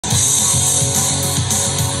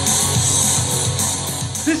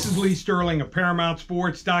This is Lee Sterling of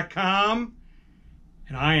ParamountSports.com,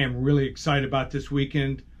 and I am really excited about this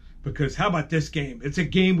weekend because how about this game? It's a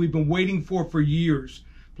game we've been waiting for years.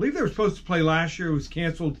 I believe they were supposed to play last year. It was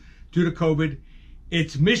canceled due to COVID.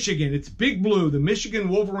 It's Michigan. It's Big Blue. The Michigan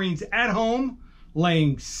Wolverines at home,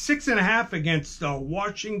 laying 6.5 against the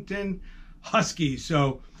Washington Huskies.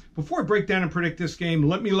 So before I break down and predict this game,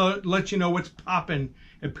 let me let you know what's popping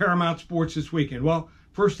at Paramount Sports this weekend. Well,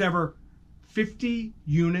 first ever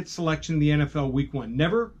 50-unit selection in the NFL Week 1.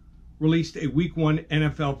 Never released a Week 1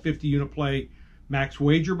 NFL 50-unit play max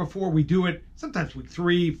wager before. We do it sometimes Week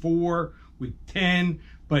 3, 4, Week 10,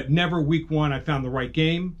 but never Week 1. I found the right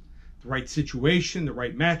game, the right situation, the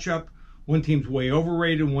right matchup. One team's way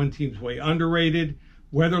overrated, one team's way underrated.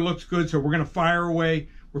 Weather looks good, so we're going to fire away.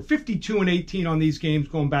 We're 52-18 on these games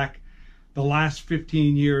going back the last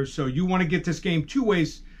 15 years. So you want to get this game two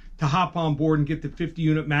ways to hop on board and get the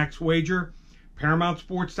 50-unit max wager.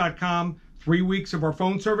 ParamountSports.com, 3 weeks of our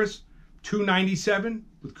phone service, $297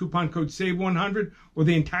 with coupon code SAVE100, or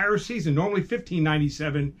the entire season, normally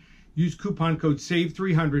 $1597. Use coupon code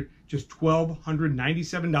SAVE300, just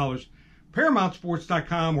 $1,297.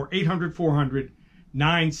 ParamountSports.com or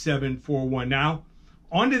 800-400-9741. Now,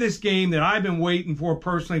 on to this game that I've been waiting for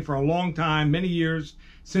personally for a long time, many years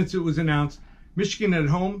since it was announced. Michigan at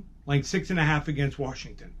home, laying 6.5 against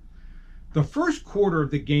Washington. The first quarter of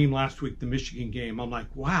the game last week, the Michigan game, I'm like,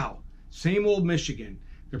 wow, same old Michigan.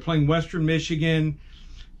 They're playing Western Michigan.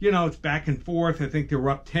 You know, it's back and forth. I think they were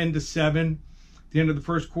up 10-7 at the end of the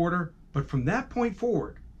first quarter. But from that point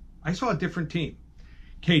forward, I saw a different team.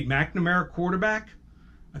 Cade McNamara, quarterback.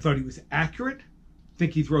 I thought he was accurate. I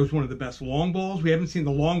think he throws one of the best long balls. We haven't seen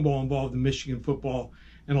the long ball involved in Michigan football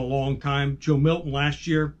in a long time. Joe Milton last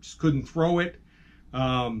year just couldn't throw it.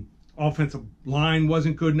 Offensive line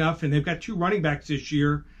wasn't good enough, and they've got two running backs this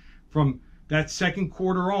year from that second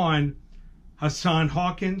quarter on. Hassan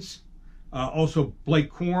Hawkins, also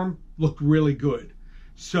Blake Corum, looked really good.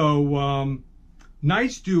 So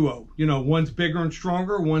nice duo. You know, one's bigger and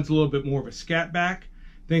stronger, one's a little bit more of a scat back.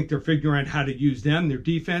 I think they're figuring out how to use them. Their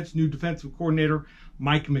defense, new defensive coordinator,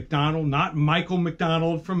 Mike McDonald, not Michael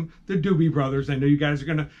McDonald from the Doobie Brothers. I know you guys are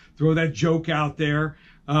going to throw that joke out there.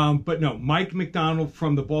 But no, Mike McDonald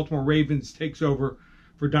from the Baltimore Ravens takes over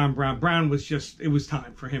for Don Brown. Brown was just, it was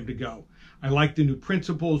time for him to go. I like the new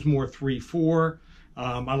principles, more 3-4.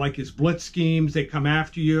 I like his blitz schemes. They come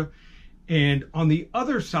after you. And on the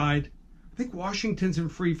other side, I think Washington's in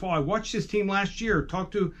free fall. I watched this team last year,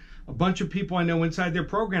 talked to a bunch of people I know inside their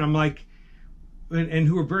program. I'm like, and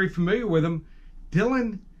who are very familiar with him,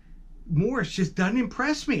 Dylan Morris just doesn't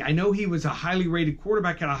impress me. I know he was a highly rated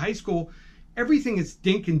quarterback out of high school. Everything is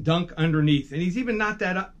dink and dunk underneath. And he's even not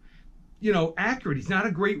that, accurate. He's not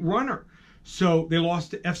a great runner. So they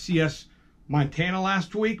lost to FCS Montana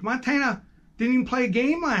last week. Montana didn't even play a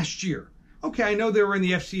game last year. Okay, I know they were in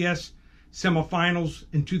the FCS semifinals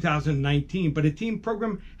in 2019, but a team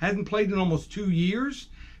program hasn't played in almost 2 years.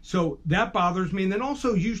 So that bothers me. And then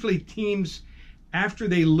also usually teams, after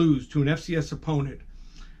they lose to an FCS opponent,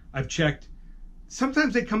 I've checked,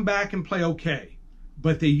 sometimes they come back and play okay,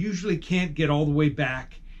 but they usually can't get all the way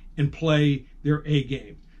back and play their A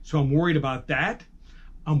game. So I'm worried about that.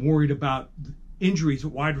 I'm worried about injuries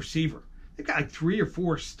at wide receiver. They've got like 3 or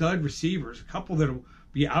 4 stud receivers, a couple that'll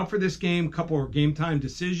be out for this game, a couple are game time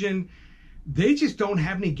decision. They just don't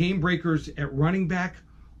have any game breakers at running back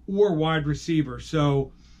or wide receiver.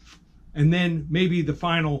 So, and then maybe the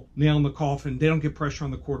final nail in the coffin, they don't get pressure on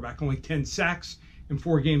the quarterback. Only 10 sacks in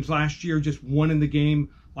 4 games last year, just 1 in the game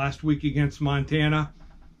last week against Montana.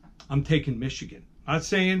 I'm taking Michigan. Not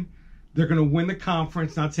saying they're going to win the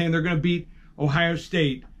conference, not saying they're going to beat Ohio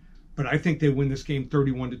State, but I think they win this game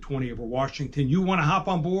 31-20 over Washington. You want to hop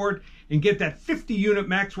on board and get that 50-unit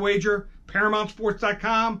max wager,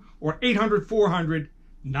 ParamountSports.com or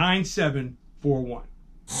 800-400-9741.